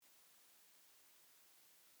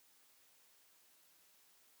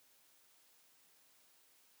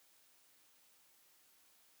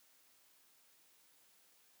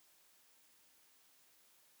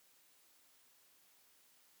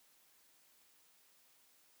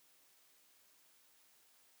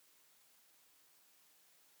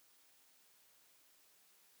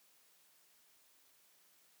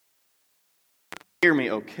Hear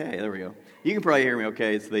me okay? There we go. You can probably hear me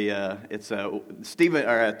okay. It's Stephen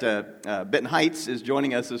at Benton Heights is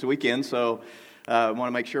joining us this weekend, so I want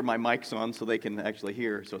to make sure my mic's on so they can actually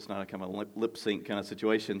hear, so it's not a kind of a lip sync kind of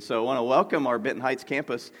situation. So I want to welcome our Benton Heights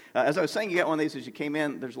campus. As I was saying, you got one of these as you came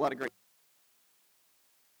in. There's a lot of great.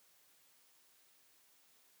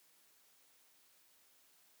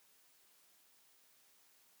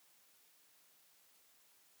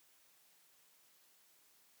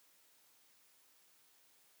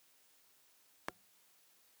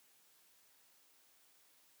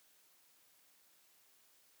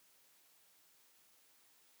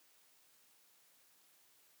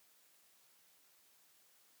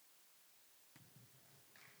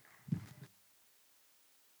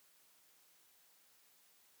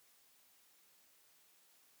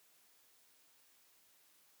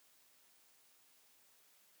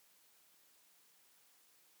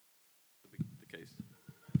 The case.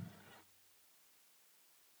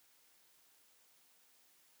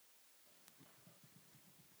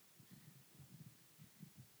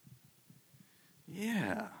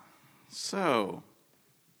 Yeah. So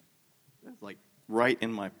that's like right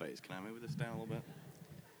in my face. Can I move this down a little bit?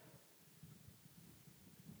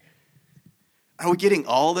 Are we getting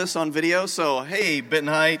all this on video? So, hey,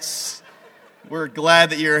 Benton Heights, we're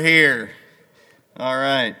glad that you're here. All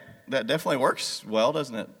right. That definitely works well,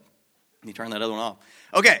 doesn't it? You turn that other one off.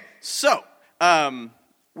 Okay, so,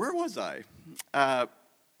 where was I?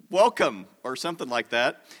 Welcome, or something like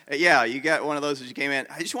that. Yeah, you got one of those as you came in.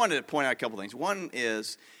 I just wanted to point out a couple things. One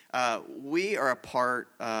is we are a part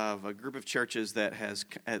of a group of churches that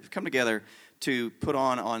have come together to put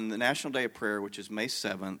on the National Day of Prayer, which is May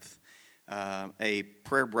 7th, a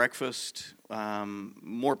prayer breakfast,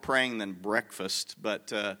 more praying than breakfast,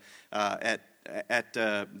 but at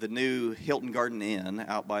the new Hilton Garden Inn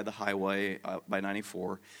out by the highway, by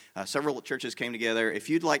 94. Several churches came together. If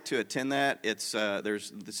you'd like to attend that,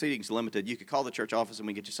 the seating's limited. You could call the church office and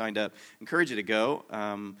we get you signed up. Encourage you to go.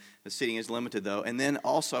 The seating is limited, though. And then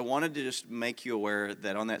also, I wanted to just make you aware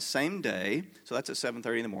that on that same day, so that's at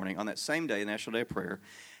 7:30 in the morning, on that same day, National Day of Prayer,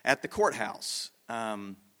 at the courthouse,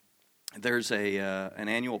 there's an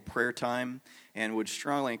annual prayer time, and would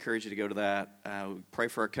strongly encourage you to go to that. Pray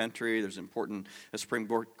for our country. There's important Supreme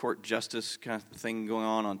Court justice kind of thing going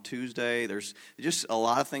on Tuesday. There's just a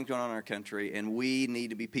lot of things going on in our country, and we need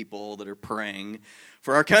to be people that are praying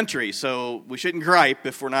for our country. So we shouldn't gripe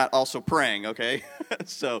if we're not also praying, okay?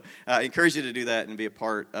 So I encourage you to do that and be a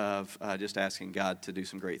part of just asking God to do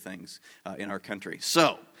some great things in our country.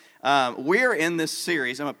 So we're in this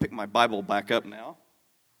series. I'm going to pick my Bible back up now.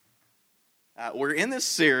 We're in this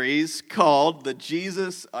series called "The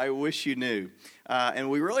Jesus I Wish You Knew," and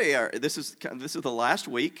we really are. This is the last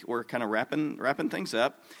week. We're kind of wrapping things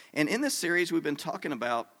up, and in this series, we've been talking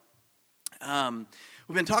about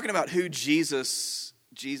who Jesus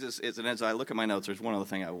is. And as I look at my notes, there's one other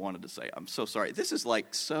thing I wanted to say. I'm so sorry. This is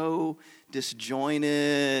like so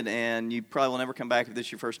disjointed, and you probably will never come back if this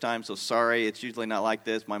is your first time. So sorry. It's usually not like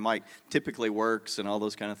this. My mic typically works, and all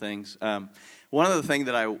those kind of things. One other thing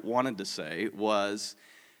that I wanted to say was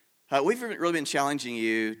we've really been challenging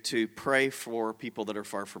you to pray for people that are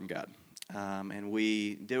far from God. And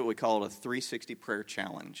we did what we call a 360 prayer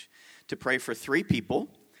challenge, to pray for 3 people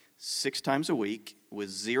 6 times a week with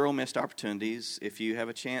 0 missed opportunities. If you have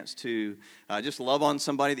a chance to just love on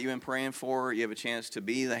somebody that you've been praying for, you have a chance to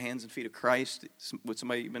be the hands and feet of Christ with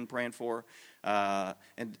somebody you've been praying for,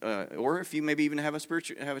 or if you maybe even have an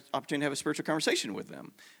opportunity to have a spiritual conversation with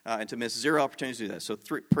them, and to miss 0 opportunities to do that. So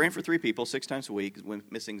praying for 3 people 6 times a week when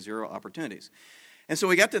missing 0 opportunities. And so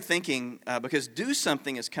we got to thinking, because Do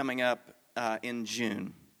Something is coming up in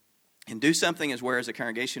June. And Do Something is where, as a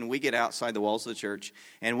congregation, we get outside the walls of the church,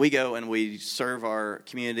 and we go and we serve our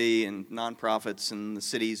community and nonprofits and the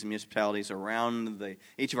cities and municipalities around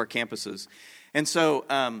each of our campuses. And so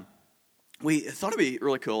we thought it'd be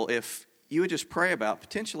really cool if you would just pray about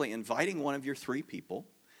potentially inviting one of your 3 people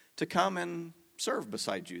to come and serve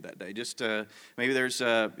beside you that day. Just maybe there's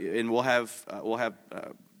and we'll have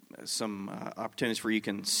some opportunities where you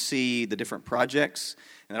can see the different projects,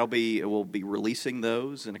 and we'll be releasing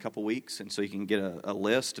those in a couple weeks, and so you can get a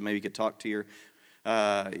list, and maybe you could talk to your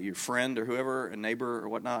friend or whoever, a neighbor or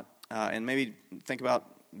whatnot, and maybe think about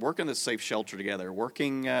working this safe shelter together,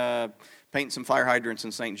 painting some fire hydrants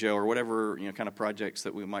in St. Joe, or whatever kind of projects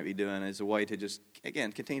that we might be doing as a way to just,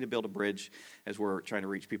 again, continue to build a bridge as we're trying to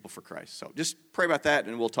reach people for Christ. So just pray about that,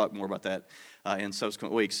 and we'll talk more about that in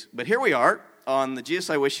subsequent weeks. But here we are on the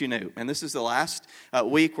Jesus I Wish You Knew, and this is the last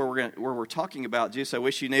week where we're talking about Jesus I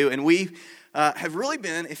Wish You Knew, and we have really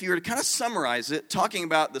been, if you were to kind of summarize it, talking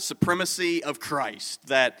about the supremacy of Christ,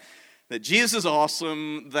 that that Jesus is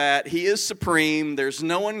awesome, that he is supreme, there's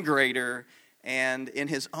no one greater, and in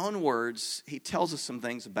his own words, he tells us some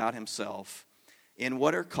things about himself in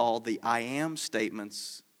what are called the I am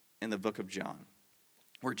statements in the book of John,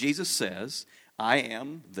 where Jesus says, I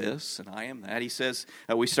am this and I am that. He says,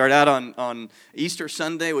 we start out on Easter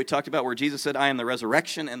Sunday, we talked about where Jesus said, I am the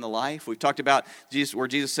resurrection and the life. We've talked about where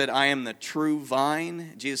Jesus said, I am the true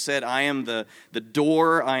vine. Jesus said, I am the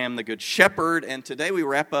door, I am the good shepherd. And today we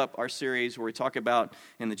wrap up our series where we talk about,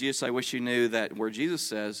 in the Jesus I Wish You Knew, that where Jesus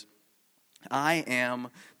says, I am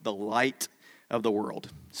the light of the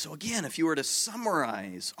world. So again, if you were to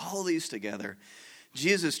summarize all these together,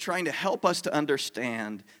 Jesus is trying to help us to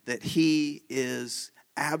understand that he is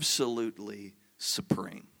absolutely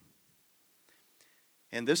supreme.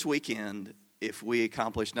 And this weekend, if we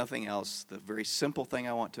accomplish nothing else, the very simple thing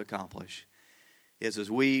I want to accomplish is, as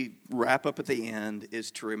we wrap up at the end, is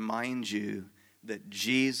to remind you that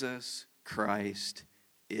Jesus Christ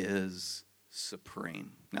is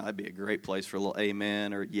supreme. Now, that'd be a great place for a little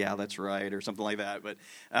amen or yeah, that's right or something like that. But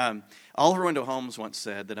Oliver Wendell Holmes once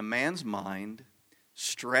said that a man's mind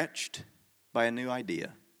stretched by a new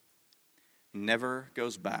idea never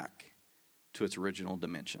goes back to its original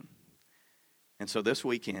dimension. And so this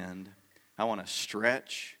weekend, I want to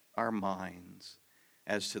stretch our minds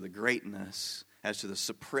as to the greatness, as to the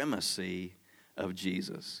supremacy of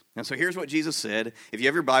Jesus. And so here's what Jesus said. If you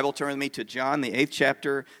have your Bible, turn with me to John, the 8th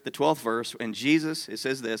chapter, the 12th verse. And Jesus, it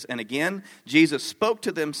says this, and again, Jesus spoke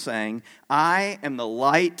to them saying, I am the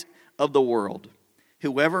light of the world.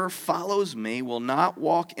 Whoever follows me will not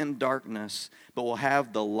walk in darkness, but will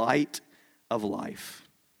have the light of life.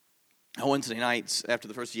 On Wednesday nights, after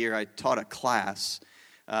the first year, I taught a class,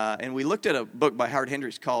 and we looked at a book by Howard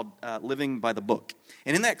Hendricks called Living by the Book.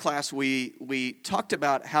 And in that class, we talked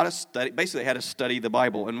about how to study, basically how to study the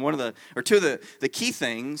Bible. And two of the key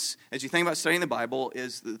things, as you think about studying the Bible,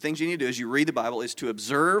 is the things you need to do as you read the Bible is to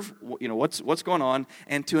observe, what's going on,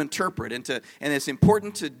 and to interpret. And it's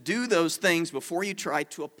important to do those things before you try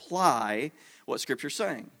to apply what Scripture's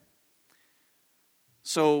saying.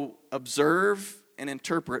 So observe and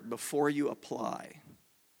interpret before you apply.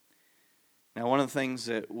 Now, one of the things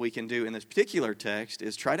that we can do in this particular text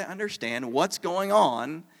is try to understand what's going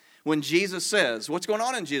on when Jesus says, what's going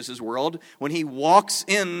on in Jesus' world when he walks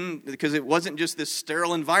in, because it wasn't just this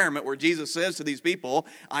sterile environment where Jesus says to these people,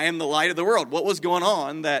 I am the light of the world. What was going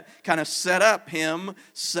on that kind of set up him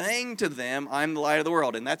saying to them, I'm the light of the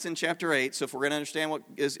world? And that's in chapter 8. So if we're going to understand what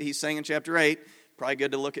he's saying in chapter 8, probably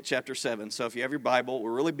good to look at chapter 7. So if you have your Bible,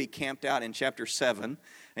 we'll really be camped out in chapter 7.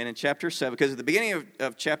 And in chapter 7, because at the beginning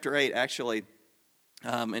of chapter 8, actually,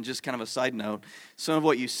 and just kind of a side note, some of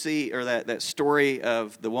what you see, or that story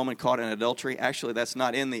of the woman caught in adultery, actually that's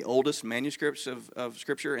not in the oldest manuscripts of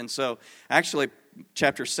Scripture. And so actually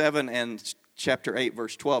chapter 7 and chapter 8,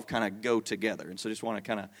 verse 12 kind of go together. And so I just want to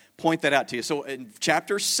kind of point that out to you. So in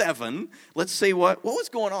chapter 7, let's see what was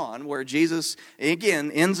going on where Jesus,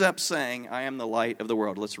 again, ends up saying, I am the light of the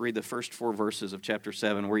world. Let's read the first 4 verses of chapter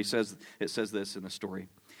 7 where it says this in the story.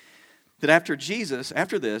 That after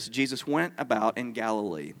this, Jesus went about in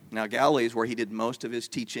Galilee. Now, Galilee is where he did most of his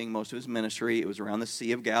teaching, most of his ministry. It was around the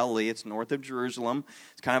Sea of Galilee. It's north of Jerusalem.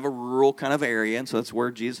 It's kind of a rural kind of area, and so that's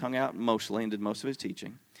where Jesus hung out mostly and did most of his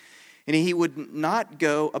teaching. And he would not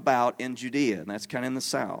go about in Judea, and that's kind of in the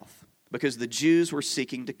south, because the Jews were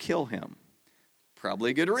seeking to kill him.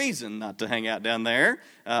 Probably a good reason not to hang out down there.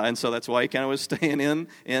 And so that's why he kind of was staying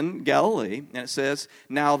in Galilee. And it says,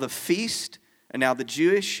 Now the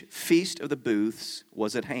Jewish feast of the booths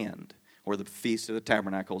was at hand, or the feast of the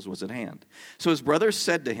tabernacles was at hand. So his brothers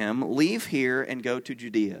said to him, Leave here and go to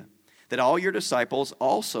Judea, that all your disciples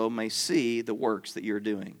also may see the works that you're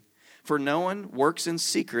doing. For no one works in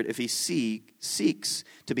secret if he seeks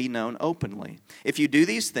to be known openly. If you do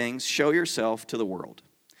these things, show yourself to the world.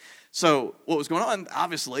 So what was going on,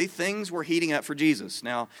 obviously, things were heating up for Jesus.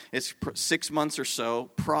 Now, it's 6 months or so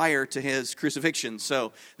prior to his crucifixion.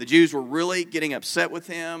 So the Jews were really getting upset with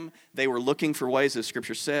him. They were looking for ways, as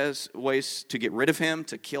Scripture says, ways to get rid of him,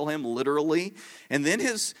 to kill him, literally. And then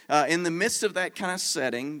in the midst of that kind of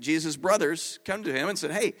setting, Jesus' brothers come to him and said,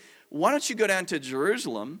 Hey, why don't you go down to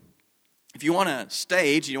Jerusalem? If you want to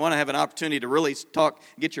stage, you want to have an opportunity to really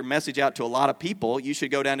get your message out to a lot of people, you should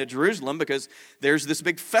go down to Jerusalem because there's this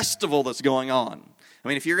big festival that's going on. I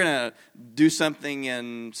mean, if you're going to do something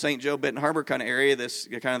in St. Joe, Benton Harbor kind of area, this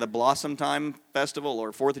kind of the Blossom Time Festival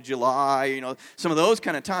or 4th of July, some of those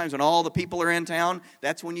kind of times when all the people are in town,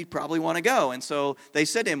 that's when you'd probably want to go. And so they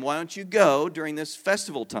said to him, why don't you go during this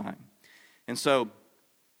festival time? And so,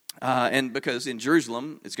 and because in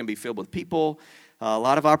Jerusalem, it's going to be filled with people, a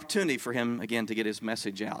lot of opportunity for him, again, to get his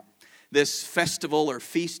message out. this festival or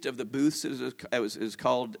Feast of the Booths, is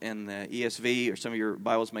called in the ESV, or some of your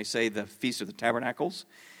Bibles may say the Feast of the Tabernacles.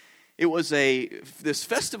 It was this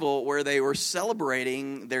festival where they were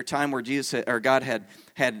celebrating their time where God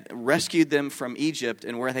had rescued them from Egypt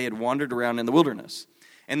and where they had wandered around in the wilderness.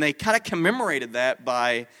 And they kind of commemorated that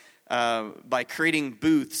by creating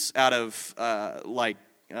booths out of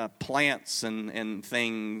plants and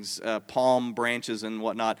things, palm branches and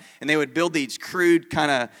whatnot. And they would build these crude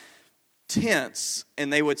kind of tents,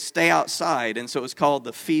 and they would stay outside. And so it was called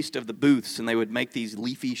the Feast of the Booths, and they would make these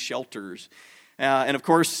leafy shelters. And of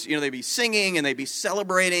course, they'd be singing and they'd be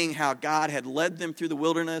celebrating how God had led them through the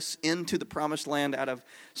wilderness into the promised land out of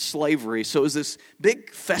slavery. So it was this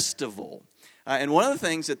big festival. And one of the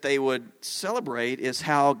things that they would celebrate is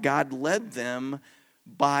how God led them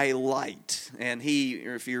by light. And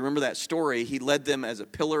if you remember that story, he led them as a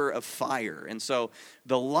pillar of fire. And so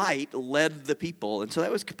the light led the people. And so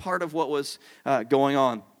that was part of what was going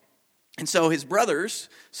on. And so his brothers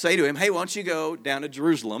say to him, hey, why don't you go down to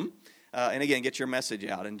Jerusalem and again, get your message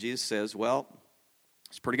out. And Jesus says, well,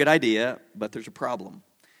 it's a pretty good idea, but there's a problem.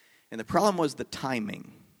 And the problem was the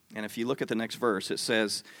timing. And if you look at the next verse, it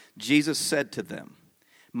says, Jesus said to them,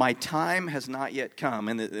 my time has not yet come.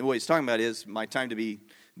 And what he's talking about is my time to be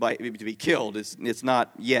killed. It's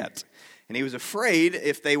not yet. And he was afraid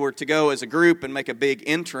if they were to go as a group and make a big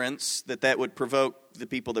entrance, that would provoke the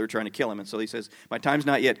people that were trying to kill him. And so he says, my time's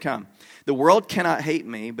not yet come. The world cannot hate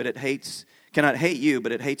me, but cannot hate you,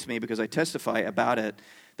 but it hates me because I testify about it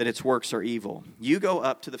that its works are evil. You go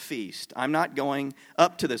up to the feast. I'm not going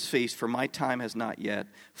up to this feast, for my time has not yet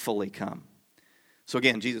fully come. So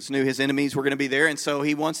again, Jesus knew his enemies were going to be there, and so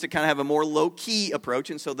he wants to kind of have a more low-key approach,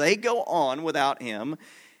 and so they go on without him,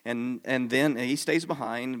 and then he stays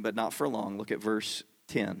behind, but not for long. Look at verse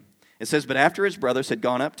 10. It says, but after his brothers had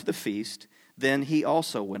gone up to the feast, then he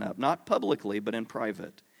also went up, not publicly, but in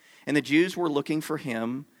private. And the Jews were looking for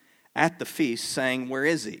him at the feast, saying, where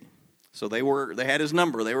is he? So they had his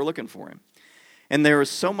number. They were looking for him. And there was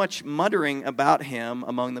so much muttering about him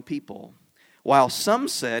among the people. While some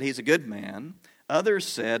said, he's a good man, others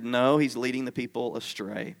said, no, he's leading the people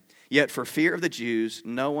astray. Yet for fear of the Jews,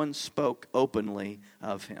 no one spoke openly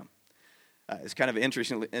of him. It's kind of an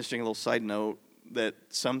interesting little side note that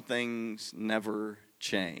some things never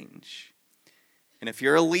change. And if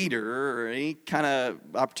you're a leader or any kind of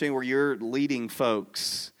opportunity where you're leading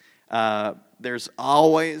folks, there's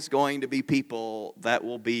always going to be people that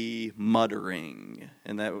will be muttering.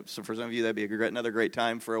 And so for some of you, that'd be another great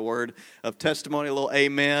time for a word of testimony, a little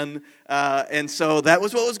amen. And so that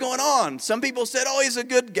was what was going on. Some people said, oh, he's a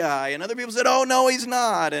good guy. And other people said, oh, no, he's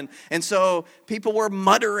not. And so people were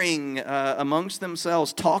muttering amongst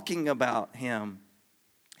themselves, talking about him.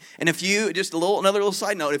 And if you, another little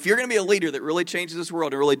side note, if you're going to be a leader that really changes this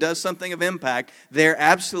world and really does something of impact, there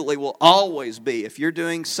absolutely will always be, if you're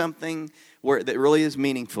doing something that really is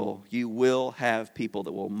meaningful, you will have people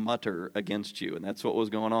that will mutter against you. And that's what was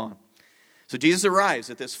going on. So Jesus arrives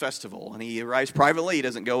at this festival, and he arrives privately. He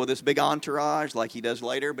doesn't go with this big entourage like he does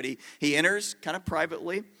later, but he enters kind of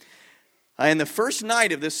privately. And the first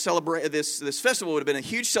night of this festival would have been a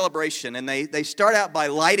huge celebration, and they start out by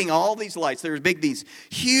lighting all these lights. There was these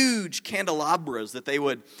huge candelabras that they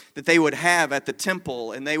would have at the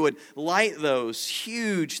temple, and they would light those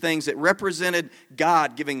huge things that represented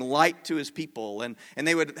God giving light to his people, and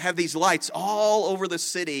they would have these lights all over the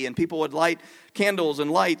city, and people would light candles and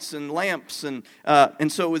lights and lamps, and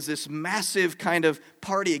so it was this massive kind of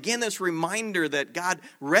party. Again, this reminder that God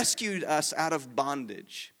rescued us out of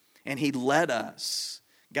bondage. And he led us.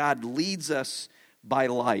 God leads us by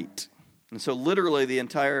light. And so literally the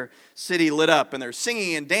entire city lit up. And they're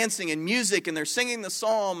singing and dancing and music. And they're singing the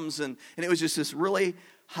psalms. And it was just this really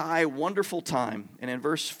high, wonderful time. And in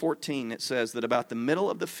verse 14 it says that about the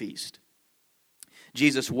middle of the feast,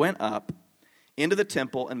 Jesus went up into the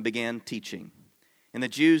temple and began teaching. And the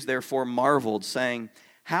Jews therefore marveled, saying,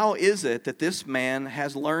 how is it that this man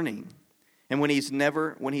has learning? And when he's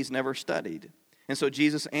never studied? And so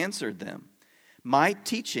Jesus answered them, my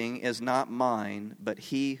teaching is not mine, but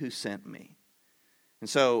he who sent me. And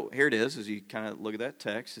so here it is, as you kind of look at that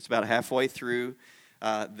text. It's about halfway through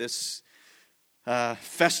this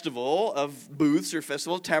festival of booths or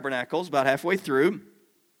festival of tabernacles, about halfway through.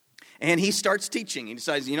 And he starts teaching. He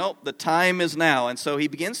decides, the time is now. And so he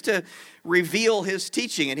begins to reveal his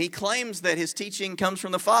teaching. And he claims that his teaching comes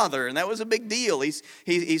from the Father. And that was a big deal.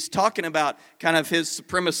 He's talking about kind of his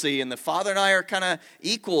supremacy. And the Father and I are kind of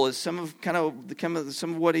equal as some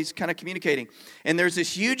of what he's kind of communicating. And there's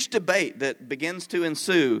this huge debate that begins to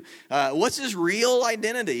ensue. What's his real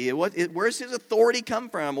identity? Where's his authority come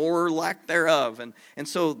from, or lack thereof? And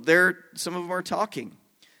so some of them are talking.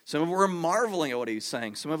 Some of them were marveling at what he's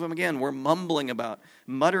saying. Some of them, again, were muttering about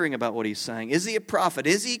what he's saying. Is he a prophet?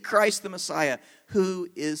 Is he Christ the Messiah? Who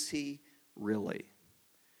is he really?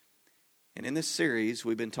 And in this series,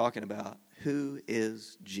 we've been talking about who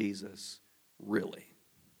is Jesus really?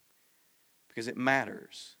 Because it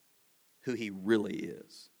matters who he really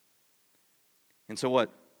is. And so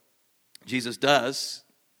what Jesus does,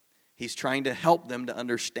 he's trying to help them to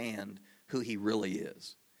understand who he really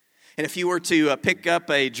is. And if you were to pick up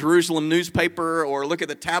a Jerusalem newspaper or look at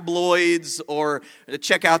the tabloids or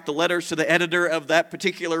check out the letters to the editor of that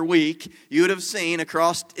particular week, you would have seen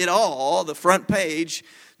across it all, the front page,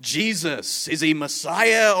 Jesus, is he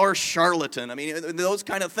Messiah or charlatan? I mean, those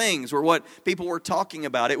kind of things were what people were talking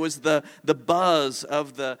about. It was the buzz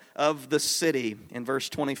of the city. In verse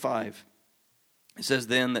 25, it says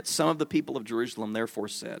then that some of the people of Jerusalem therefore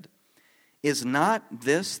said, "Is not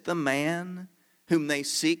this the man whom they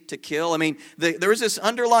seek to kill?" I mean, there is this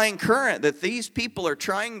underlying current that these people are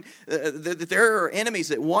trying, that there are enemies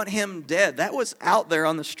that want him dead. That was out there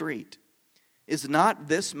on the street. Is not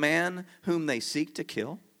this man whom they seek to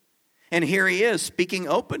kill? And here he is speaking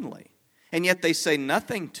openly, and yet they say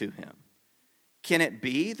nothing to him. Can it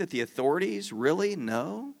be that the authorities really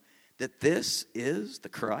know that this is the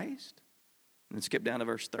Christ? And then skip down to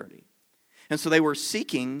verse 30. And so they were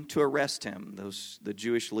seeking to arrest him, the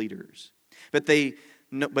Jewish leaders. But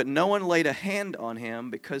no one laid a hand on him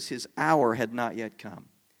because his hour had not yet come.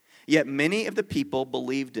 Yet many of the people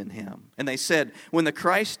believed in him. And they said, when the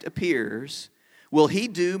Christ appears, will he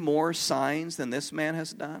do more signs than this man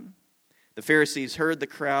has done? The Pharisees heard the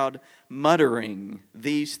crowd muttering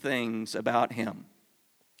these things about him.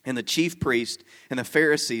 And the chief priest and the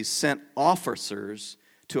Pharisees sent officers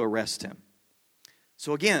to arrest him.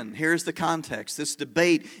 So again, here's the context. This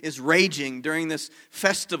debate is raging during this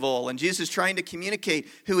festival, and Jesus is trying to communicate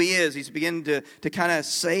who he is. He's beginning to kind of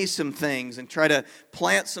say some things and try to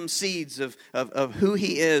plant some seeds of who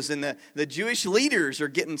he is. And the Jewish leaders are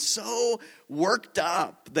getting so worked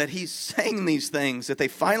up that he's saying these things that they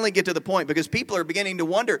finally get to the point, because people are beginning to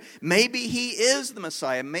wonder, maybe he is the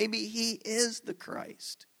Messiah, maybe he is the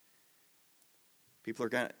Christ. People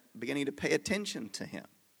are beginning to pay attention to him.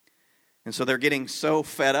 And so they're getting so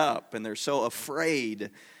fed up and they're so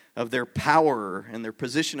afraid of their power and their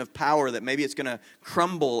position of power that maybe it's going to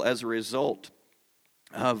crumble as a result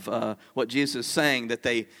of what Jesus is saying, that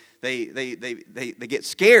they get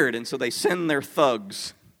scared, and so they send their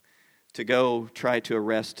thugs to go try to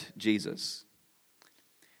arrest Jesus.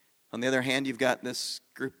 On the other hand, you've got this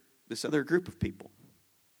other group of people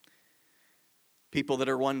that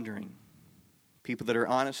are wondering, people that are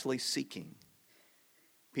honestly seeking,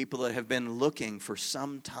 people that have been looking for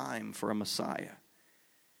some time for a Messiah.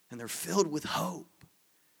 And they're filled with hope.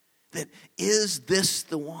 That is this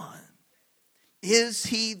the one? Is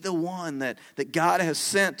he the one that God has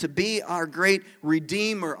sent to be our great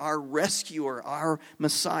Redeemer, our rescuer, our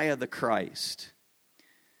Messiah, the Christ?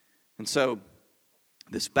 And so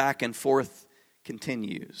this back and forth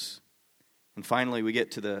continues. And finally we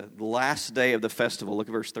get to the last day of the festival. Look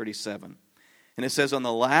at verse 37. And it says, on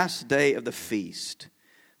the last day of the feast,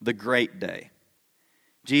 the great day,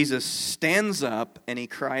 Jesus stands up and he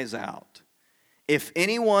cries out, "If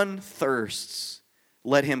anyone thirsts,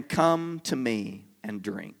 let him come to me and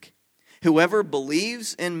drink. Whoever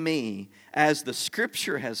believes in me, as the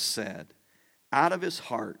scripture has said, out of his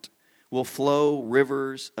heart will flow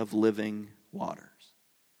rivers of living waters."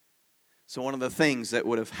 So one of the things that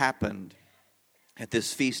would have happened at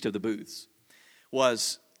this Feast of the Booths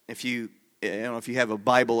was, if you have a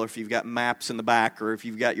Bible, or if you've got maps in the back, or if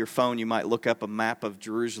you've got your phone, you might look up a map of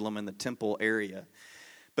Jerusalem and the temple area.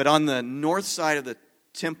 But on the north side of the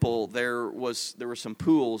temple, there were some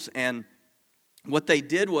pools, and what they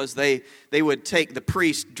did was they would take the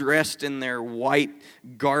priest dressed in their white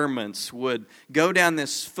garments, would go down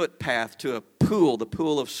this footpath to a pool, the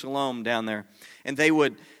pool of Siloam down there, and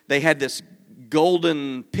they had this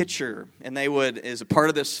golden pitcher, and they would, as a part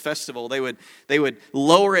of this festival, they would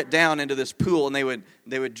lower it down into this pool, and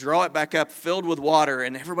they would draw it back up filled with water,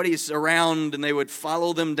 and everybody's around, and they would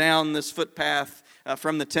follow them down this footpath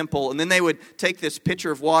from the temple. And then they would take this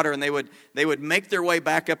pitcher of water and they would make their way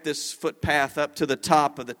back up this footpath up to the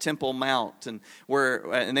top of the Temple Mount, and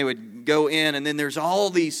they would go in. And then there's all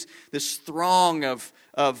this throng of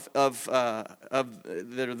that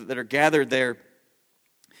are gathered there.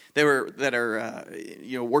 That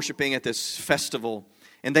are worshiping at this festival,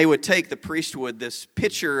 and they would take, the priest would, this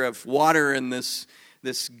pitcher of water and this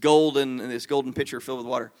golden pitcher filled with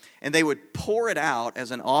water, and they would pour it out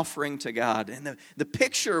as an offering to God. And the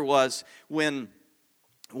picture was when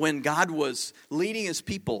God was leading His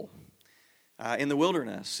people in the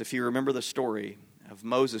wilderness. If you remember the story of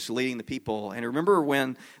Moses leading the people, and remember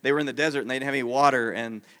when they were in the desert and they didn't have any water,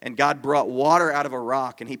 and God brought water out of a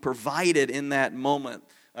rock, and He provided in that moment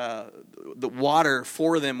the water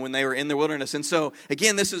for them when they were in the wilderness. And so,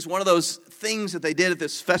 again, this is one of those things that they did at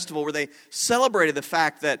this festival where they celebrated the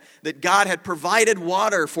fact that God had provided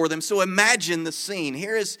water for them. So imagine the scene.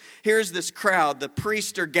 Here's this crowd. The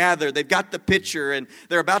priests are gathered. They've got the pitcher, and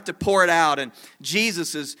they're about to pour it out. And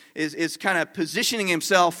Jesus is kind of positioning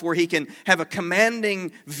Himself where He can have a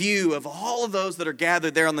commanding view of all of those that are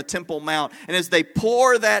gathered there on the Temple Mount. And as they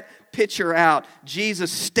pour that pitcher out, Jesus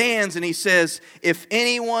stands and He says, "If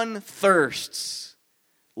anyone thirsts,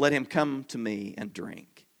 let him come to me and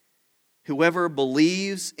drink. Whoever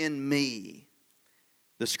believes in me,"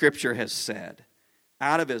 the scripture has said,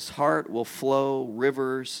 "out of his heart will flow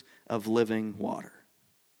rivers of living water."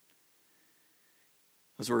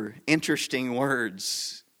 Those were interesting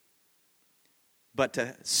words. But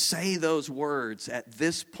to say those words at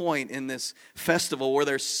this point in this festival where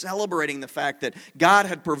they're celebrating the fact that God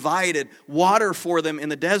had provided water for them in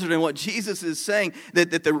the desert, and what Jesus is saying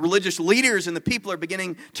that the religious leaders and the people are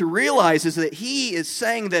beginning to realize is that He is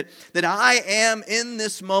saying that I am in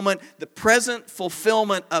this moment the present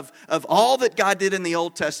fulfillment of all that God did in the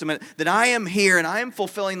Old Testament, that I am here and I am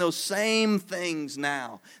fulfilling those same things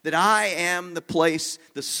now, that I am the place,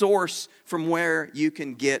 the source from where you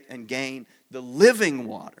can get and gain the living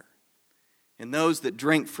water, and those that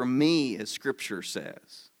drink from me, as Scripture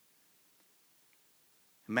says.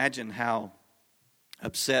 Imagine how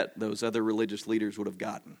upset those other religious leaders would have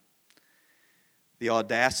gotten. The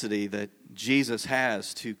audacity that Jesus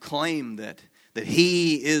has to claim that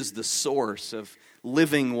He is the source of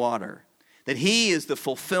living water, that He is the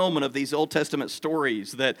fulfillment of these Old Testament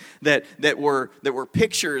stories that were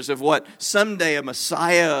pictures of what someday a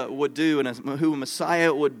Messiah would do and who a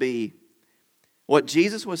Messiah would be. What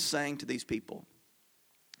Jesus was saying to these people,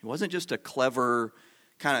 it wasn't just a clever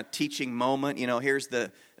kind of teaching moment. Here's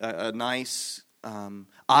a nice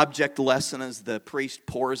object lesson as the priest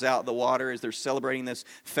pours out the water, as they're celebrating this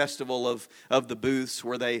festival of the booths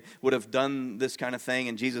where they would have done this kind of thing,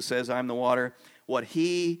 and Jesus says, "I'm the water." What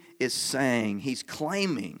He is saying, He's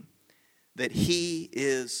claiming that He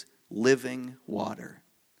is living water.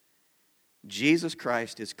 Jesus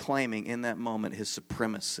Christ is claiming in that moment His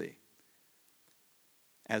supremacy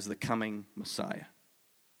as the coming Messiah.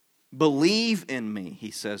 "Believe in me,"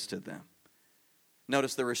 He says to them.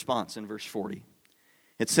 Notice the response in verse 40.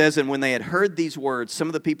 It says, "And when they had heard these words, some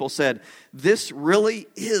of the people said, 'This really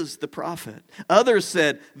is the prophet.' Others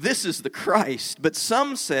said, 'This is the Christ.' But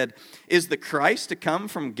some said, 'Is the Christ to come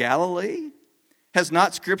from Galilee? Has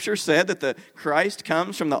not Scripture said that the Christ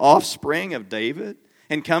comes from the offspring of David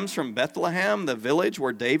and comes from Bethlehem, the village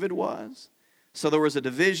where David was?' So there was a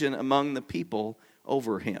division among the people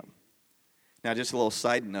over Him." Now, just a little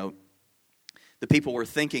side note. The people were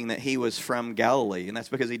thinking that He was from Galilee, and that's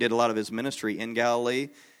because He did a lot of His ministry in Galilee.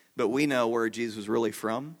 But we know where Jesus was really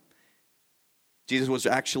from. Jesus was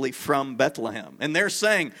actually from Bethlehem. And they're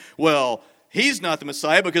saying, well, He's not the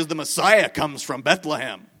Messiah because the Messiah comes from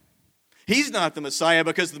Bethlehem. He's not the Messiah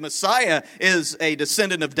because the Messiah is a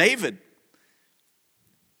descendant of David.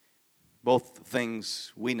 Both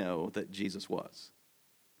things we know that Jesus was.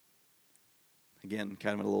 Again,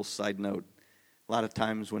 kind of a little side note. A lot of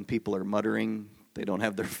times when people are muttering, they don't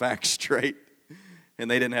have their facts straight. And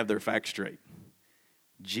they didn't have their facts straight.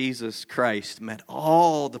 Jesus Christ met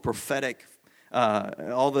all the prophetic,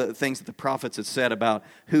 all the things that the prophets had said about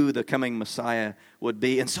who the coming Messiah would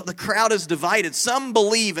be. And so the crowd is divided. Some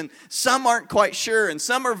believe and some aren't quite sure. And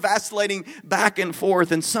some are vacillating back and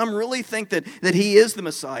forth. And some really think that He is the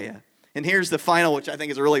Messiah. And here's the final, which I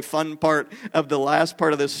think is a really fun part of the last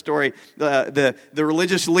part of this story. The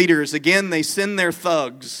religious leaders, again, they send their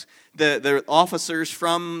thugs. the officers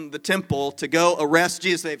from the temple to go arrest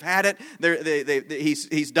Jesus. They've had it.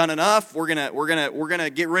 He's done enough. We're gonna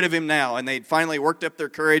get rid of him now. And they finally worked up their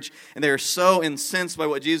courage, and they are so incensed by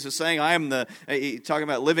what Jesus is saying. I am talking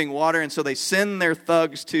about living water. And so they send their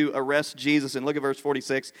thugs to arrest Jesus. And look at verse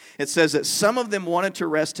 46. It says that some of them wanted to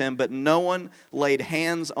arrest him, but no one laid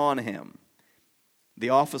hands on him. The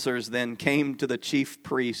officers then came to the chief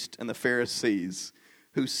priest and the Pharisees,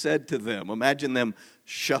 who said to them, imagine them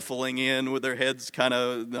shuffling in with their heads kind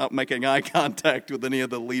of not making eye contact with any of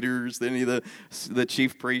the leaders, any of the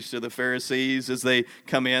chief priests or the Pharisees as they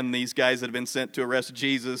come in, these guys that have been sent to arrest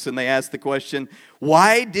Jesus, and they ask the question,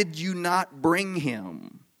 why did you not bring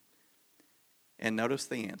him? And notice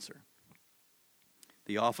the answer.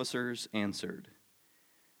 The officers answered,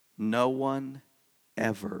 no one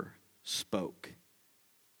ever spoke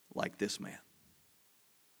like this man.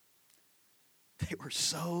 They were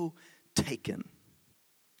so taken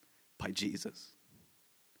by Jesus.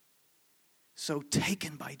 So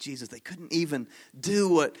taken by Jesus, they couldn't even do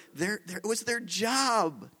what it was their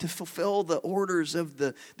job to fulfill the orders of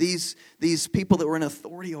these people that were in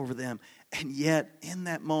authority over them. And yet, in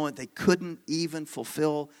that moment, they couldn't even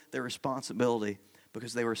fulfill their responsibility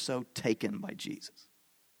because they were so taken by Jesus.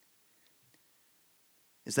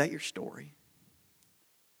 Is that your story?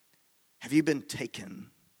 Have you been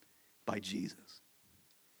taken by Jesus?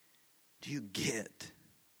 Do you get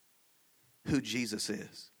who Jesus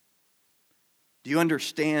is? Do you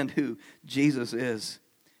understand who Jesus is?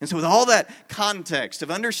 And so with all that context of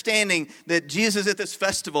understanding that Jesus is at this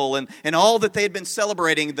festival and all that they had been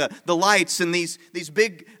celebrating, the lights and these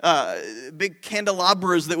big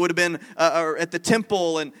candelabras that would have been at the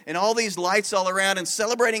temple and all these lights all around and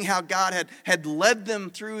celebrating how God had led them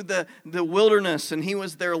through the wilderness and he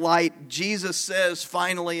was their light, Jesus says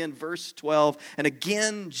finally in verse 12, and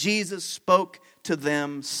again Jesus spoke to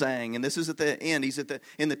them saying, and this is at the end, he's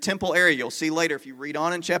in the temple area. You'll see later if you read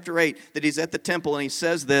on in chapter 8 that he's at the temple and he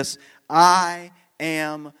says this, I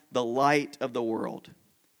am the light of the world.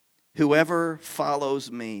 Whoever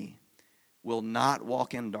follows me will not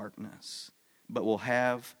walk in darkness, but will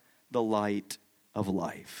have the light of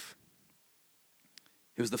life.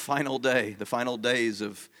 It was the final day, the final days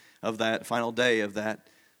of that final day of that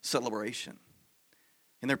celebration.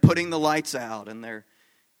 And they're putting the lights out and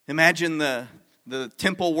imagine the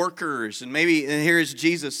temple workers, and here's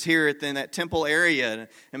Jesus here in that temple area.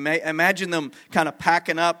 And imagine them kind of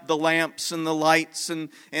packing up the lamps and the lights and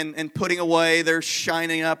putting away. They're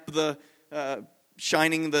shining the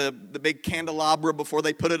big candelabra before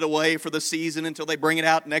they put it away for the season until they bring it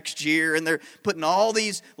out next year. And they're putting all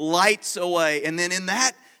these lights away. And then in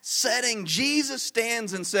that setting, Jesus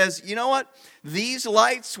stands and says, you know what? These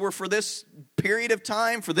lights were for this period of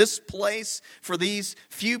time, for this place, for these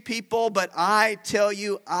few people, but I tell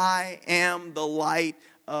you, I am the light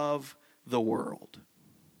of the world.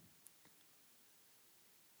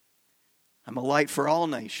 I'm a light for all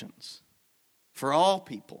nations, for all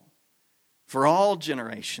people, for all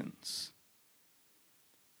generations.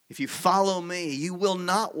 If you follow me, you will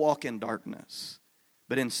not walk in darkness,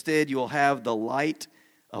 but instead you will have the light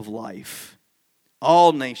of life.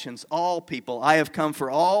 All nations, all people, I have come for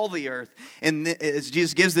all the earth. And as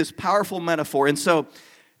Jesus gives this powerful metaphor. And so,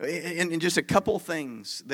 in just a couple things